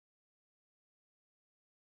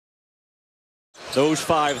Those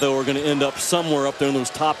 5, though, are going to end up somewhere up there in those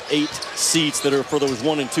top 8 seats that are for those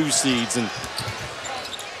 1 and 2 seeds. And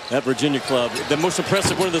that Virginia club, the most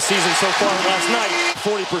impressive win of the season so far last night.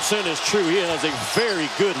 40% is true. He has a very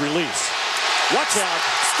good release. Watch out.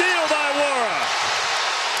 Steal by Nwora.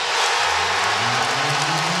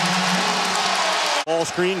 Ball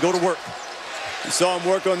screen, go to work. You saw him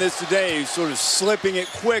work on this today. He's sort of slipping it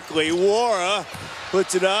quickly. Nwora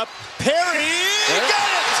puts it up. Perry got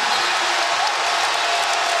it!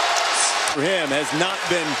 For him has not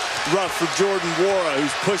been rough for Jordan Nwora,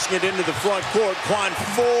 who's pushing it into the front court. Quan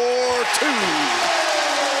 4-2.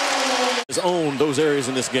 Has owned those areas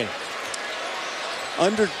in this game.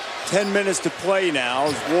 Under 10 minutes to play now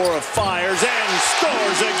as Nwora fires and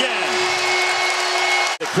scores again.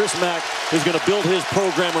 Chris Mack is going to build his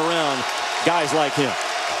program around guys like him.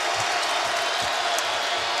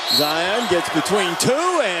 Zion gets between 2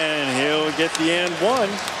 and he'll get the and 1.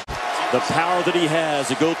 The power that he has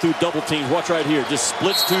to go through double teams. Watch right here. Just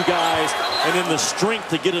splits 2 guys, and then the strength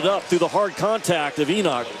to get it up through the hard contact of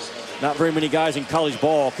Enoch. Not very many guys in college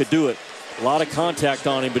ball could do it. A lot of contact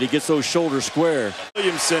on him, but he gets those shoulders square.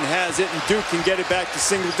 Williamson has it, and Duke can get it back to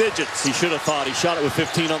single digits. He should have thought. He shot it with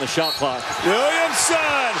 15 on the shot clock. Williamson,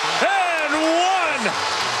 and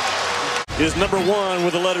 1! Is number 1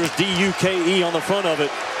 with the letters D-U-K-E on the front of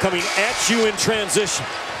it, coming at you in transition.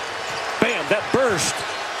 Bam, that burst.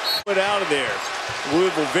 Put out of there.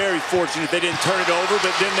 Louisville very fortunate they didn't turn it over,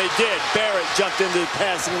 but then they did. Barrett jumped into the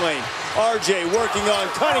passing lane. RJ working on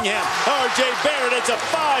Cunningham. RJ Barrett, it's a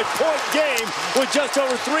 5-point game with just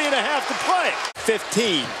over 3.5 to play.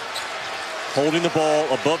 15. Holding the ball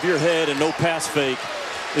above your head and no pass fake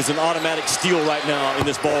is an automatic steal right now in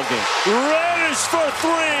this ball game. Reddish for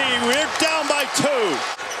 3. We're down by 2.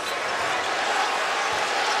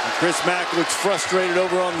 Chris Mack looks frustrated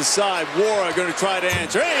over on the side. Nwora going to try to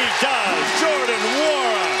answer. He does! Jordan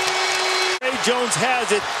Nwora! Ray Jones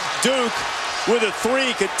has it. Duke with a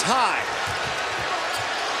 3 could tie.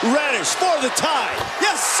 Reddish for the tie.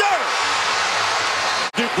 Yes, sir!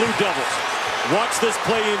 Duke Blue Devils. Watch this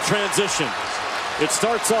play in transition. It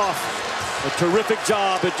starts off a terrific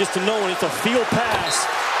job at just knowing it's a field pass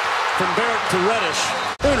from Barrett to Reddish.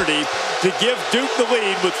 Opportunity to give Duke the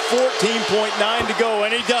lead with 14.9 to go,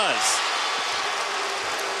 and he does.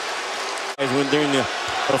 When during the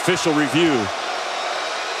official review,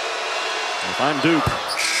 if I'm Duke,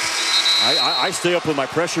 I stay up with my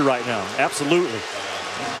pressure right now. Absolutely.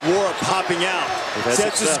 Nwora popping out,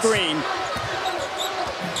 sets a screen.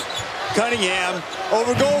 Cunningham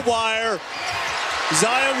over goal wire.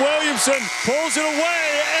 Zion Williamson pulls it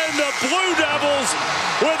away, and the Blue Devils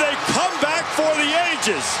with a comeback for the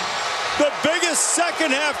ages. The biggest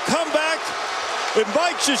second half comeback in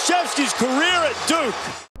Mike Krzyzewski's career at Duke.